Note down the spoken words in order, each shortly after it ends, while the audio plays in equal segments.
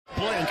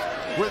blink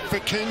with the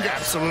Vikingo.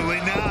 Absolutely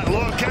not.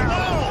 Look out.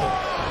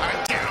 Oh!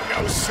 And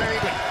down goes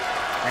Sabin.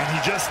 And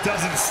he just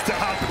doesn't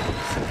stop.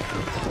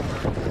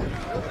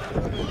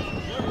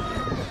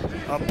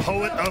 A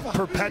poet of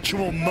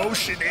perpetual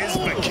motion is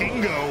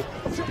Vikingo.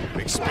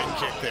 Big spin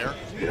kick there.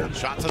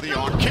 Shot to the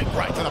arm, kick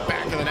right to the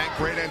back of the neck.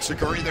 Great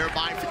enziguri there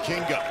by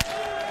Vikingo.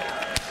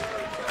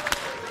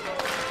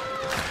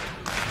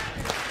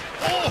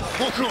 Oh,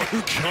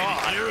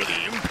 God. Hear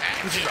the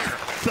impact here.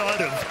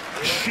 Thud of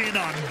shin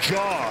on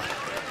jaw.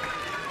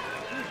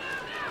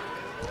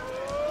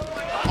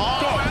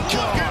 Oh, and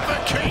look at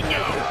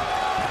Vikingo.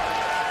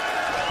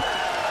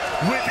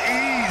 With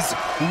ease,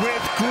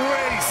 with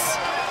grace,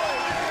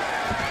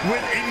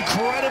 with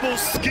incredible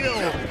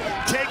skill.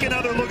 Take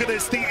another look at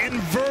this, the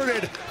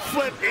inverted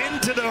flip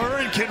into the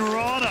Hurricane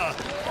Rana.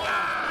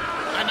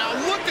 And now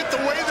look at the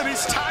way that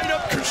he's tied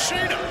up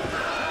Kushida.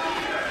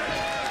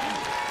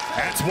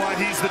 That's why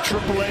he's the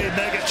AAA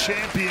Mega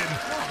Champion.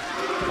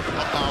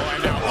 Uh-oh,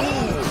 and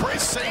now,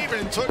 Chris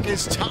Sabin took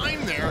his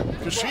time there.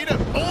 Kushida,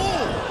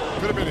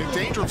 could have been in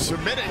danger of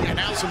submitting, and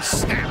now some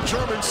snap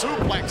German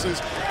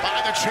suplexes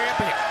by the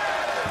champion.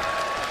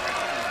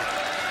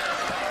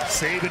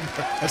 Sabin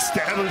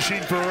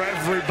establishing for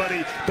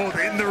everybody, both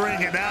in the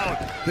ring and out,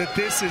 that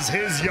this is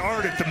his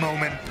yard at the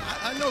moment.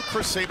 I know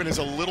Chris Sabin is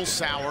a little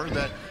sour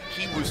that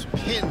he was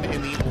pinned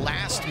in the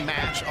last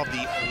match of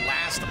the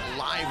last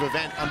live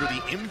event under the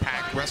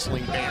Impact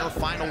Wrestling banner,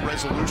 Final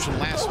Resolution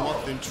last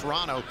month in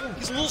Toronto.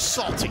 He's a little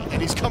salty,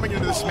 and he's coming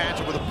into this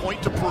matchup with a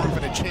point to prove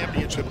and a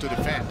championship to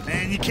defend.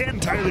 And you can't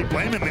entirely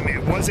blame him. I mean,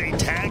 it was a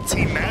tag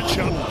team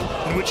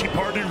matchup in which he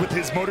partnered with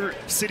his Motor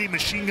City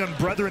Machine Gun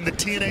brethren, the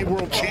TNA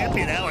World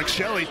Champion, Alex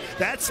Shelley.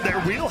 That's their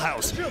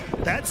wheelhouse.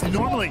 That's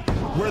normally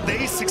where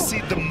they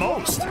succeed the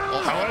most.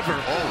 However,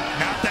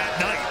 not that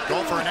night.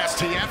 Go for an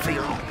STF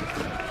here.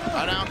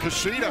 And now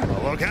Kushida.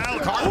 Look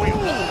out. Cartwheel.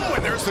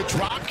 And there's the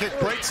drop kick.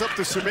 Breaks up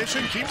the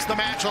submission. Keeps the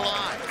match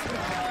alive.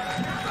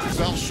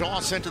 Giselle Shaw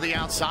sent to the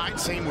outside.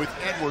 Same with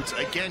Edwards.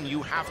 Again,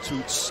 you have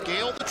to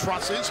scale the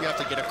trusses. You have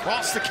to get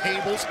across the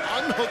cables,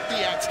 unhook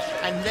the X,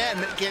 and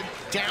then get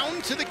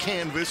down to the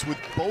canvas with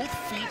both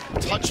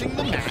feet touching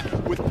the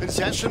mat with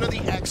possession of the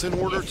X in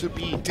order to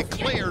be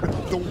declared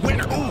the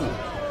winner.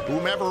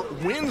 Whomever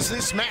wins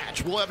this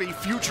match will have a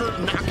future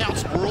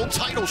Knockouts World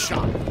title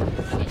shot.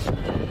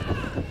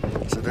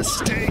 So the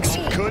stakes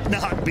could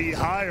not be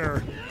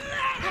higher.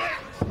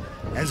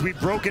 As we've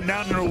broken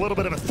down in a little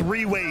bit of a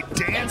three-way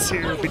dance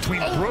here between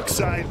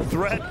Brookside,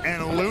 Threat,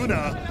 and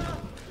Luna.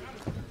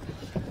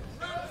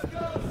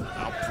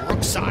 Now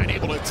Brookside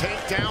able to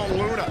take down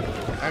Luna.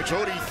 And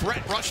Jody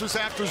Threat rushes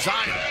after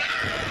Zion.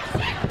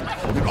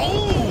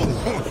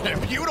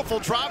 A beautiful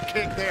drop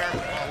kick there.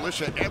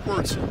 Alicia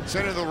Edwards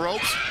sent to the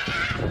ropes.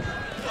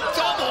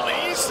 Double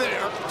knees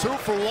there. 2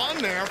 for 1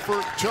 there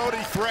for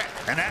Jody Threat.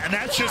 And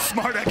that's just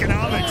smart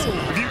economics.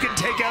 If you can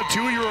take out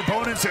 2 of your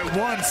opponents at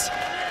once,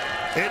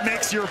 it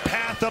makes your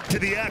path up to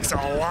the X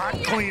a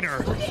lot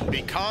cleaner.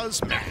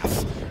 Because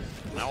math.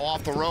 Now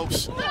off the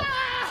ropes.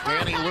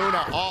 Danny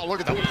Luna. Oh,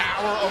 look at the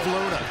power of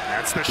Luna.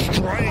 That's the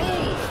strength.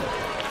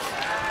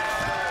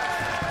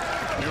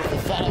 Beautiful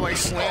follow-away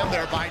slam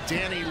there by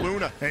Danny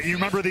Luna. And you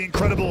remember the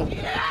incredible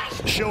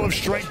show of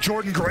strength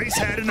Jordan Grace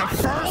had in the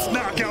first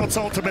Knockouts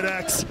Ultimate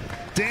X.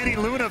 Danny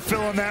Luna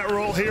filling that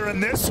role here in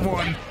this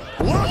one.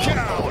 Look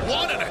out!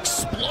 What an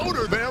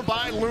exploder there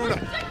by Luna.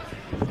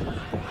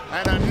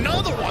 And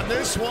another one,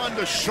 this one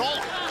to Shaw.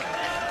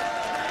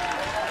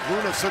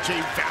 Luna's such a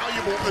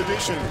valuable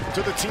addition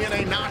to the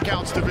TNA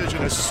Knockouts division.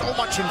 Has so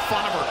much in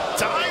front of her.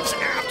 Dives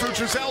after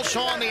Giselle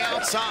Shaw on the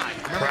outside.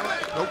 Remember,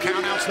 no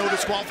countouts, no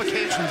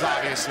disqualifications,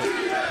 obviously.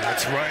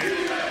 That's right.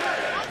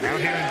 Now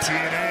here in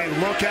TNA,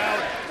 look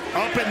out.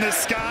 Up in the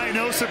sky,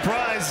 no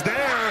surprise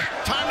there.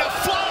 Time to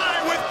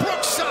fly with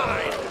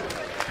Brookside.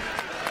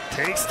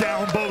 Takes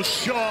down both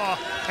Shaw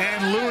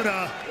and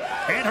Luna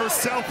and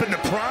herself in the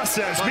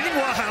process.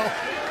 Meanwhile,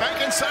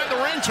 back inside the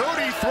ring,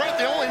 Jody Threat,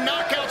 the only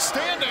knockout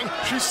standing.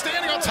 She's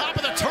standing on top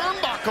of the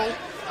turnbuckle.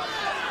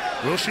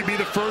 Will she be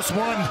the first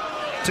one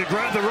to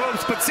grab the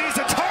ropes, but sees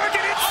a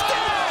target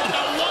instead?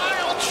 The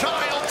wild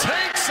child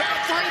takes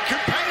out 3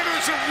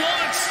 competitors at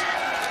once.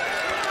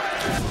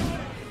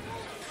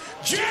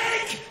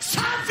 Jake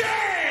something!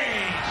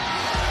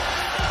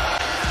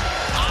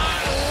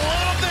 I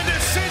love the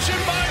decision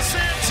by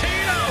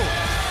Santino.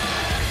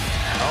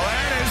 Oh,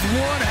 that is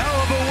one hell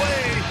of a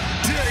way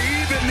to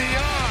even the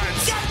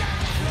odds.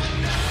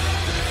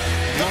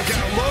 Look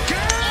out, look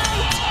out!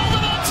 Over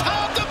the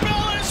top, the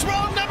bell is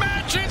rung, the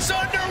match is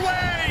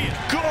underway!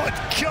 Good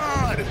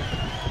God!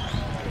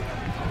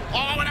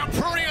 Oh, and now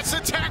Prunius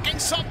attacking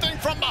something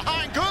from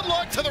behind. Good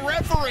luck to the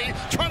referee,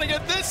 trying to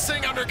get this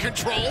thing under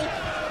control.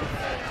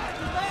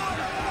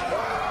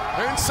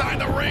 Inside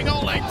the ring,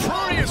 Oleg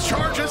Prunius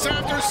charges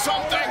after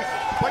something,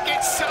 but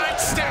gets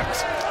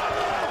sidestepped.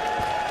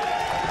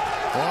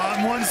 Well,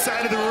 on one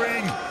side of the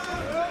ring,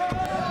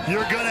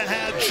 you're gonna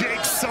have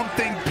Jake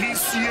something,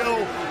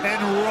 PCO,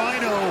 and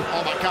Rhino.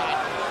 Oh my God.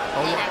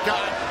 Oh my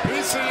God.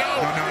 PCO.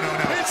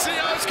 No.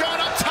 PCO's going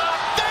up top.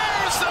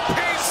 There's the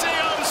PCO.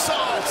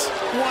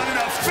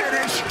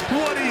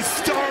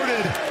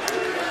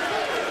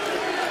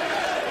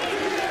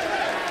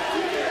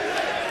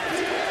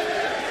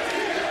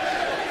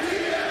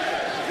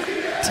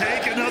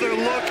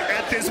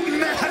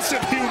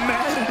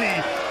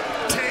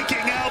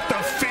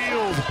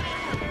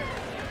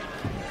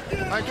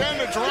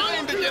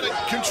 trying to get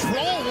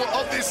control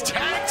of this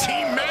tag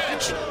team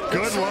match.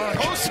 Good luck.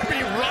 It's supposed to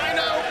be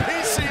Rhino,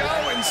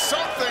 PCO, and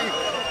something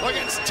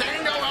against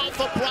Tango,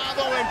 Alpha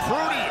Bravo, and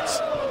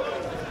Prudies.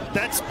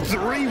 That's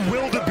 3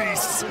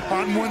 wildebeests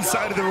on one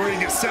side of the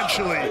ring,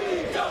 essentially.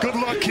 Good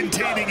luck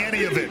containing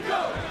any of it.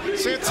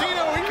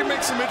 Santino, he can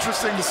make some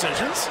interesting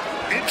decisions.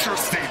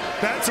 Interesting.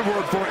 That's a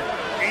word for it.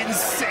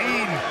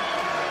 Insane.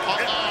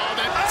 The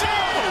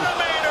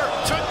Dynamator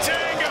to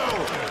Tango.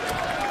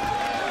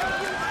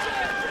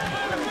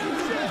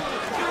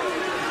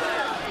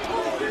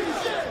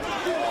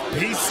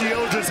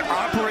 PCO just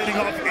operating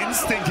off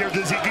instinct here.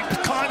 Does he keep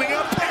climbing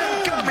up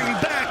and coming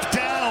back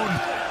down,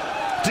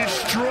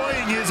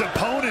 destroying his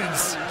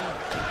opponents?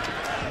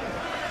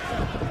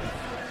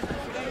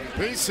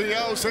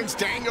 PCO sends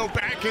Dango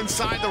back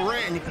inside the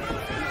ring.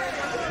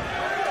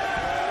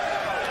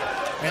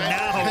 And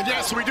now, and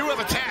yes, we do have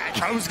a tag.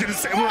 I was going to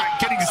say, we're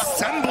getting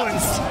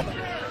semblance.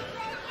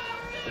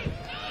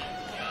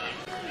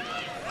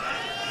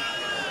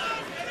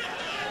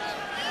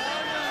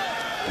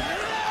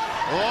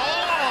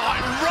 Oh,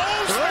 and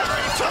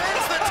Rosemary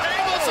turns the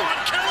tables on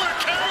Killer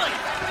Kelly.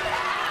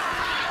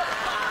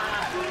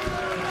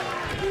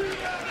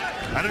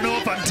 I don't know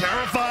if I'm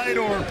terrified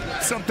or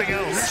something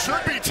else. You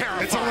should be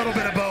terrified. It's a little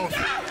bit of both.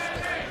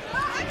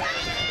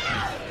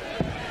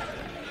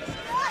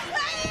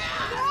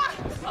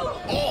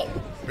 Oh,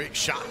 big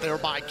shot there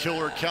by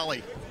Killer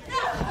Kelly.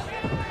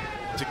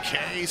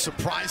 Decay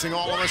surprising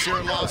all of us here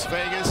in Las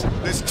Vegas.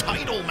 This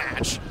title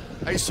match,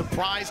 a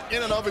surprise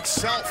in and of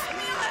itself.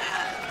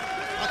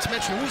 Not to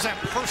mention, who's that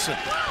person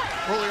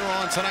earlier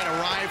on tonight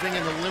arriving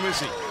in the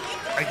limousine?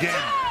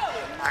 Again,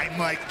 I'm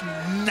like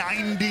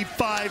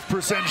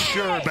 95%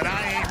 sure, but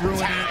I ain't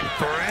ruining it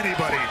for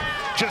anybody.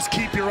 Just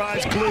keep your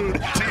eyes glued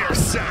to your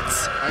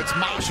sets. It's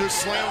Masha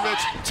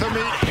Slamovich to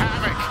meet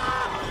Havoc.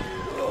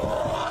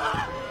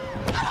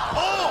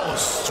 Oh,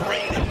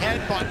 straight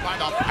headbutt by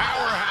the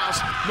powerhouse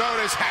known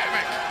as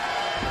Havoc.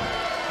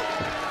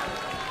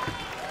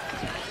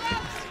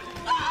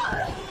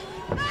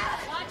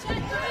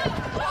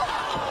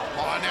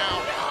 Oh,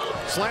 now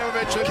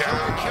Slamovich and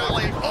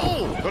Kelly.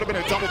 Oh, could have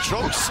been a double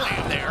choke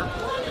slam there.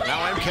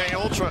 Now MK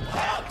Ultra.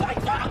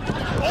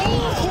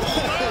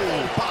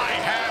 Oh, by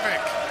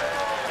Havoc.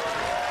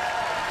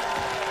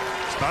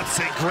 About to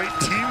say great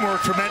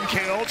teamwork from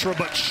MK Ultra,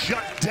 but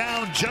shut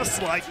down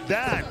just like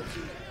that.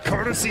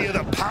 Courtesy of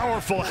the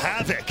powerful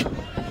Havoc.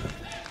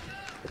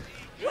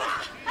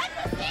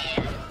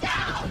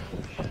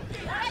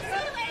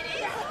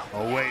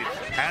 Oh wait,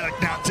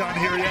 Havoc not done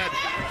here yet.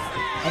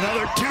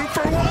 Another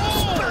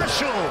 2-for-1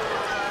 special.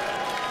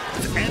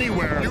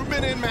 Anywhere. You've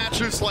been in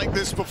matches like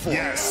this before.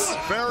 Yes.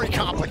 Very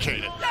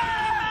complicated.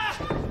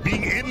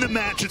 Being in the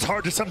match, it's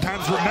hard to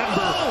sometimes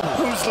remember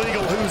who's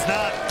legal, who's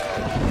not.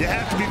 You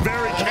have to be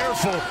very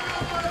careful.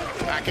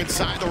 Back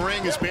inside the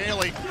ring is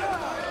Bailey.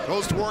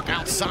 Goes to work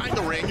outside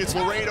the ring. It's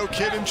Laredo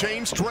Kid and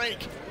James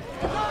Drake.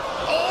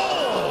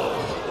 Oh!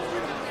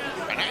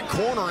 And that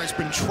corner has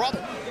been trouble.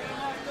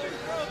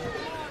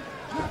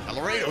 And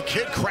Laredo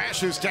Kid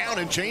crashes down,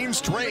 and James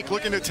Drake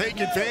looking to take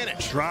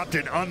advantage. Dropped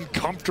in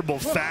uncomfortable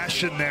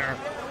fashion there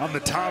on the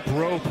top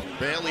rope.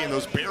 Bailey and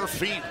those bare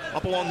feet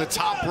up along the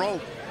top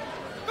rope.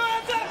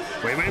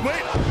 Wait.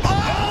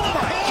 Oh,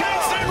 my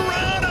Kingston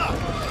Rana!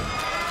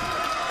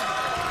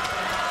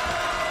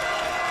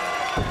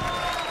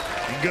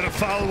 I'm gonna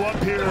follow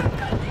up here.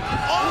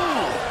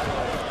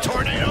 Oh!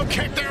 Tornado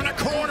kick there in the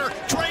corner.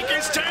 Drake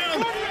is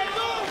down.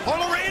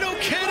 Oh, Laredo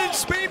Kid and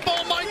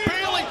Speedball Mike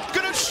Bailey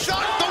gonna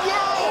shock the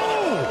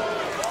world.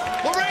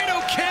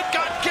 Laredo Kid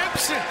got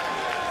Gibson.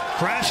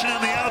 Crashing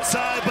on the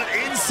outside, but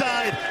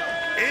inside,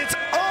 it's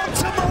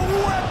Ultimate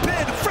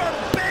Weapon from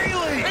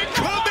Bailey. It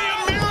could be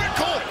a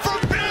miracle for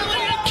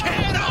Bailey and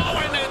Kid. Oh,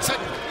 and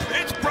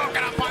it's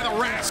broken up by the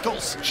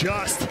Rascals.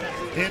 Just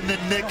in the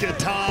nick of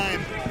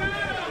time.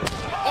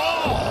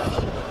 Oh!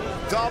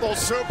 Double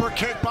super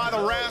kick by the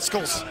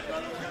Rascals.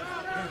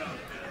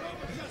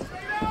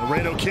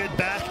 Laredo Kid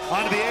back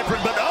onto the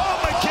apron, but oh,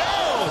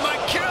 McGill!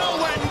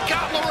 McGill went and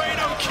got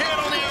Laredo Kid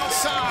on the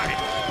outside.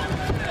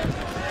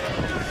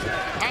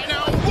 And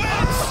now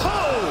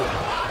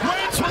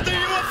Wentz with the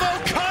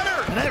UFO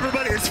cutter. And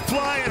everybody is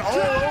flying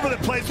all over the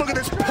place. Look at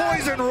this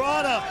poison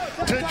Rana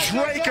to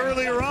Drake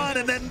earlier on,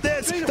 and then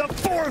this, the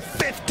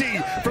 450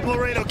 from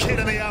Laredo Kid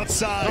on the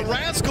outside. The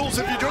Rascals,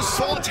 if you just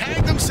saw,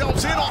 tag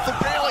themselves in off of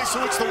Bailey,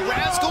 so it's the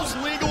Rascals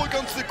legal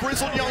against the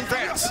Grizzled Young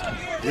Vets.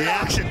 The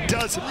action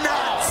does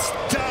not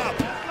stop.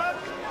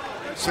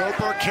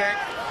 Super kick.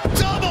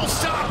 Double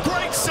stop.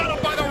 Great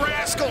setup by the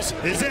Rascals.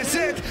 Is this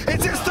it?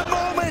 Is this the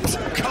moment?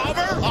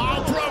 Cover.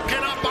 All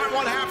broken up by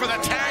one half of the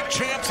tag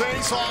champs.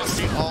 Ace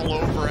all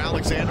over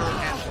Alexander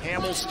and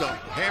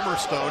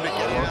Hammerstone to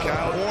get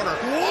out of the corner.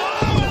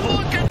 Whoa,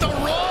 look at the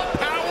raw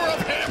power of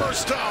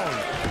Hammerstone.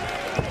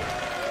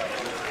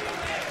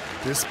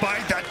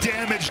 Despite that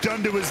damage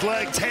done to his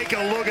leg, take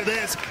a look at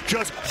this.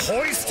 Just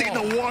hoisting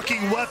the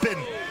walking weapon.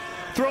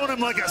 Throwing him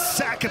like a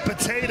sack of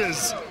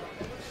potatoes.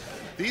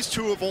 These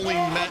two have only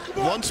met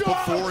once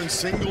before in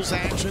singles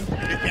action.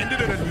 It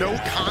ended in a no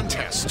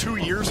contest 2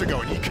 years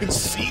ago, and you can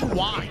see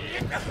why.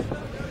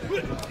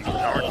 You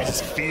can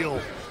just feel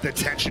the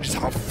tension, just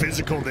how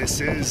physical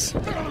this is.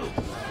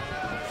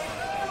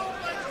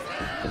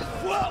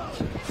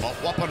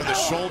 Up under the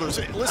shoulders.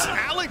 Listen,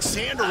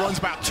 Alexander runs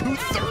about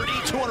 230,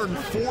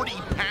 240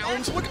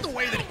 pounds. Look at the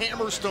way that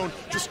Hammerstone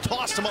just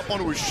tossed him up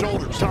onto his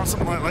shoulders. Toss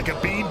him like a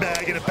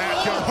beanbag in a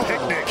backyard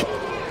picnic.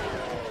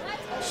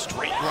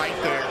 Straight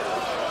right there.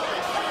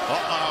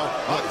 Oh!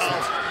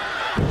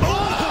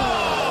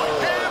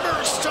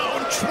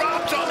 Hammerstone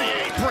dropped on the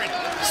apron.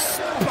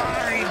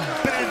 Spine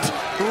bent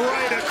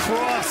right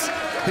across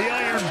the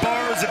iron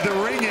bars of the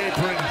ring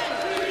apron.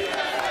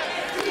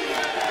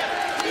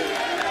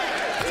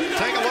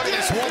 Take a look at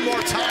this one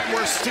more time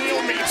where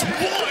steel meets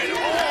wood.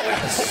 Oh,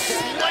 that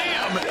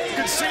slam. You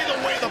can see the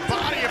way the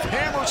body of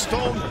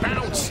Hammerstone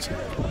bounced.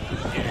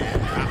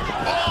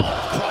 Oh,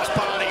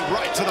 crossbody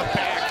right to the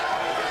back.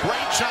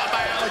 Great job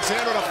by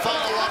Alexander to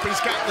follow up. He's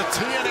got the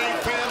TNA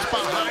fans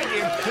behind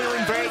him here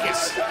in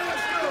Vegas.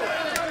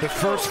 The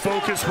first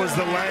focus was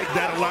the leg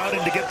that allowed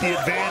him to get the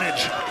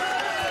advantage.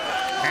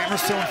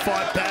 Hammerstone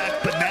fought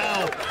back, but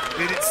now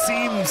it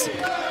seems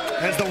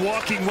as the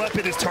walking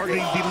weapon is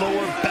targeting the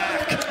lower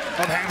back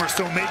of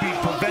Hammerstone, maybe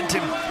prevent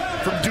him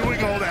from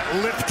doing all that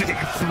lifting,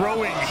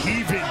 throwing,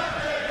 heaving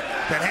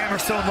that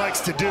Hammerstone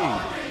likes to do.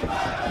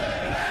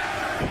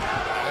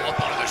 Up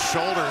under the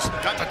shoulders,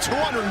 got the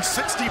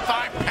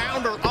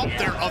 265-pounder up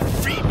there, a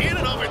feat in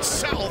and of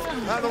itself,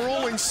 and the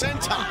rolling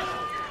senton.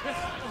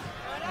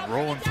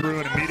 Rolling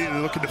through and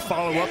immediately looking to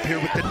follow up here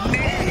with the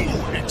knee.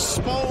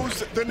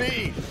 Exposed the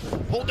knee.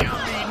 Pull down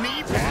the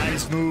knee pad.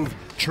 Nice move.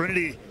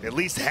 Trinity at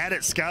least had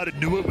it scouted,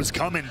 knew it was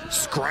coming,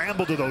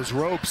 scrambled to those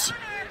ropes.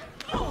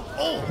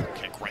 Oh,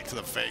 kick right to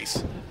the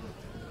face.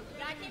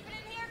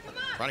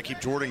 Trying to keep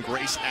Jordan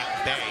Grace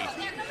at bay.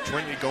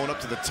 Trinity going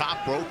up to the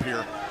top rope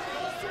here.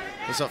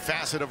 It's a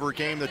facet of her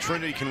game that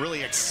Trinity can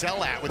really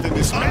excel at within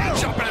this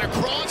matchup, and a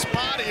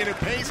crossbody, and it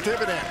pays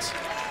dividends.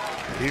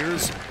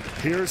 Here's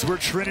where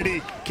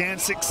Trinity can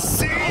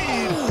succeed.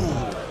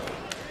 Ooh.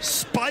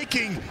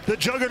 Spiking the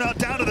Juggernaut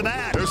down to the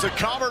mat. There's a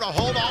cover to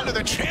hold on to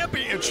the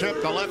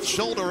championship. The left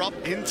shoulder up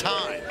in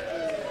time.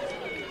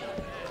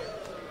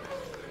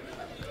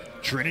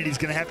 Trinity's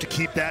gonna have to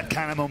keep that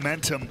kind of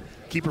momentum,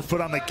 keep her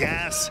foot on the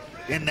gas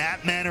in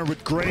that manner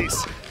with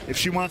Grace if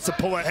she wants to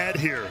pull ahead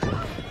here.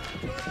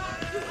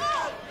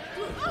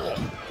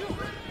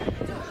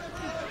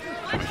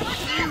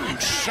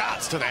 Huge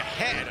shots to the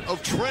head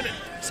of Trinity.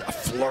 It's a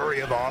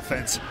flurry of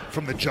offense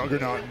from the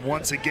Juggernaut, and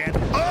once again,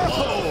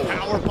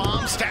 power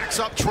bomb stacks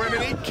up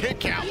Trinity.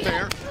 Kick out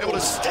there, able to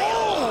stay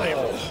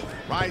alive.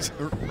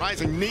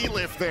 Rising knee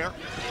lift there.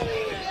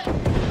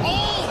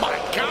 Oh my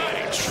God!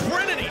 And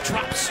Trinity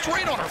drops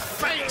straight on her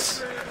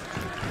face.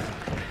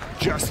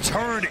 Just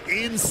turned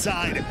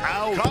inside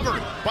out.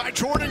 Covered by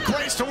Jordan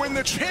Grace to win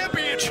the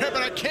championship,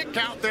 and a kick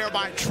out there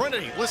by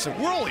Trinity. Listen,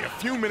 we're only a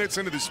few minutes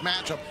into this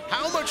matchup.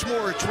 How much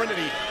more of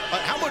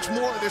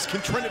this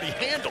can Trinity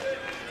handle?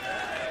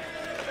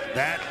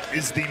 That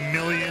is the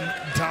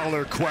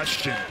million-dollar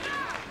question.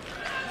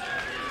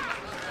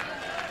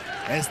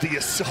 As the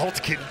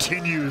assault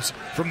continues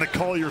from the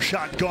Call Your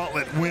Shot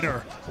Gauntlet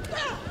winner.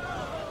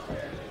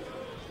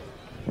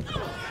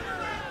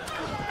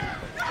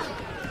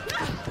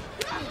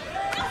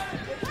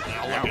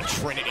 Look at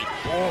Trinity.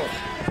 Oh.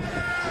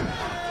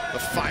 The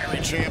fiery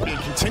champion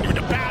continuing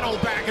to battle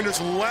back and is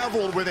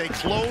leveled with a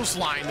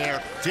clothesline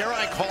there. Dare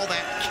I call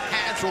that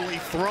casually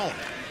thrown?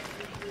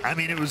 I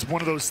mean, it was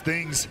one of those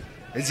things,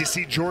 as you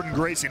see Jordan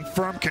Grace in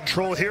firm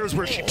control. Here's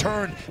where she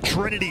turned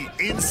Trinity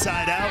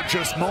inside out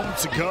just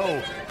moments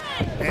ago.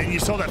 And you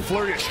saw that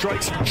flurry of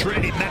strikes from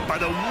Trinity met by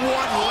the one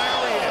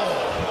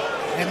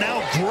lariat. And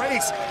now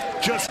Grace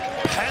just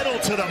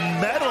pedaled to the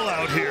metal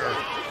out here.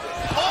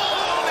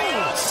 Oh, the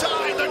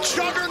outside, the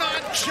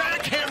Juggernaut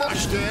jackhammer.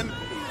 In,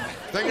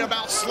 thinking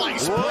about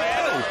sliced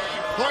bread.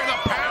 Going the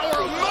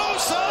power of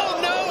Moose. Oh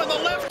no, and the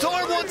left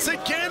arm once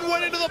again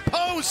went into the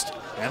post.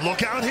 And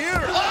look out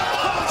here.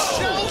 Oh,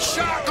 shell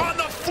shock on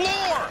the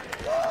floor.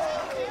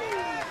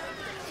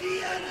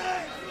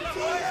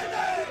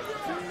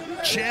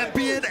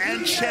 Champion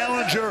and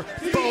challenger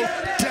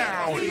both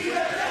down.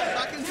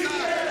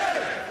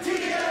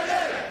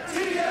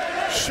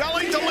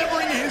 Shelley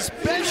delivering his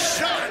best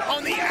shot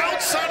on the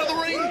outside of the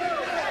ring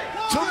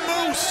to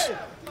Moose.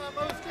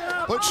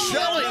 But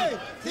Shelley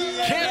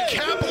can't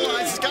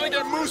capitalize. He's got to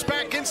get Moose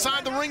back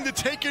inside the ring to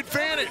take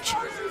advantage.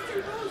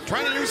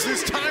 Trying to use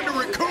this time to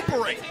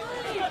recuperate.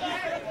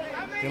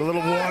 Get a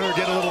little water,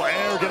 get a little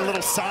air, get a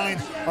little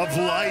sign of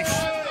life.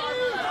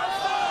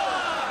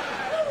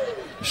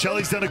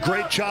 Shelley's done a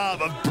great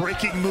job of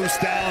breaking Moose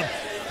down,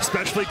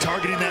 especially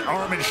targeting that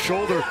arm and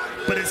shoulder,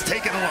 but it's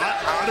taken a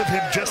lot out of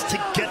him just to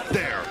get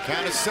there.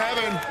 Count of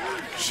 7.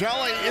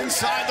 Shelley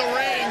inside the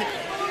ring.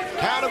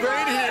 Count of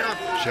 8 here.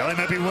 Shelley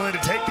might be willing to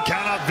take the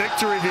count out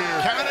victory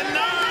here. Count of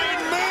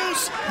 9.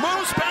 Moose.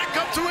 Moose back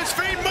up to his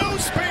feet.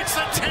 Moose beats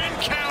the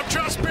 10 count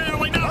just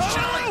barely. Now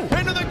Shelley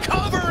into the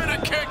cover and a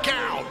kick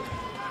out.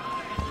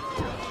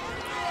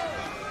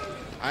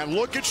 And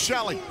look at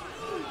Shelley.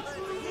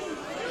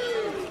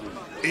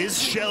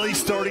 Is Shelley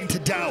starting to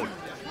doubt?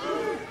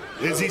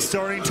 Is he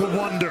starting to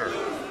wonder?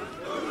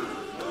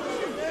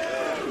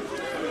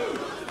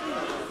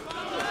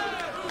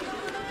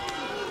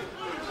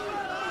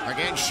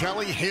 Again,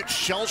 Shelley hits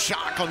shell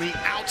shock on the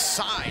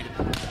outside.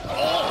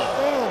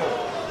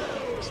 Oh!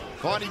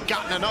 Thought he'd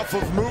gotten enough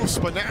of Moose,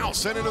 but now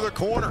sent into the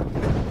corner.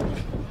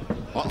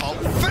 Uh-oh.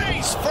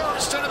 Face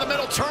first into the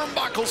middle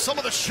turnbuckle, some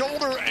of the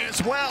shoulder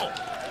as well.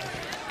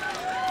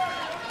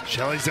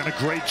 Shelley's done a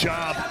great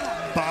job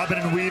bobbing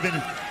and weaving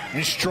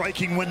and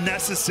striking when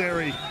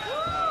necessary.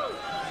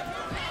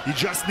 He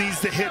just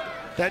needs to hit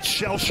that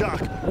shell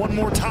shock one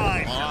more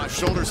time.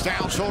 Shoulders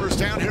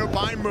down here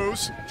by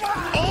Moose.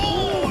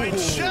 Oh, and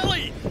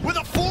Shelley with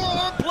a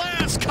forearm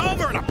blast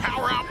covered. A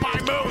power out by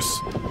Moose.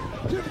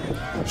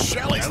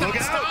 Shelley's not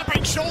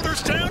stopping.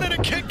 Shoulders down and a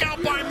kick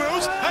out by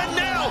Moose. And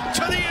now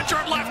to the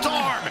injured left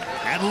arm.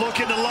 And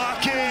looking to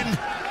lock in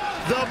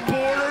the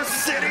Border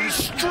City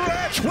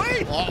stretch.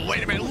 Wait! Oh,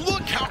 wait a minute.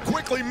 Look how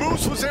quickly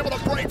Moose was able to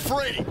break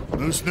free.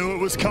 Moose knew it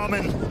was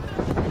coming.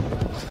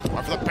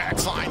 Off the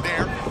backside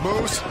there.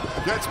 Moose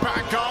gets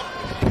back up.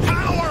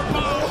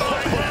 Powerbomb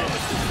by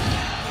Moose.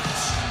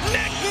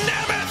 Nick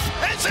Nemeth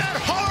is at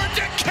Hard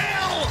to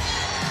Kill.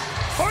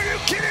 Are you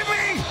kidding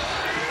me?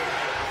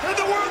 And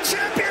the world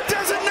champion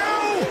doesn't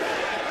know.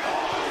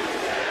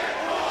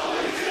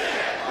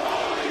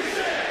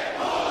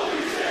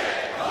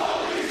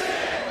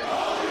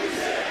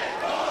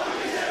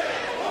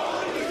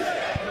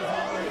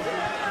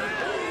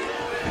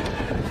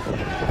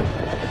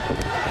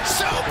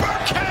 Super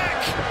kick.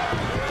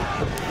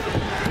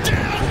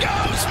 Down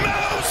goes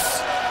Moose.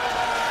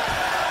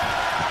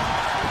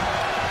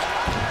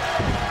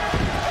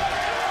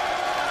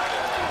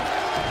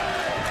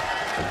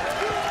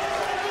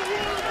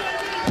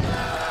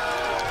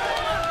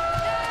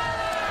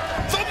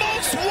 The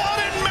most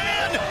wanted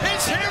man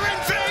is here in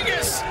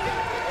Vegas.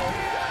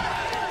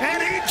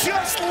 And he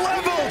just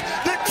leveled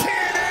the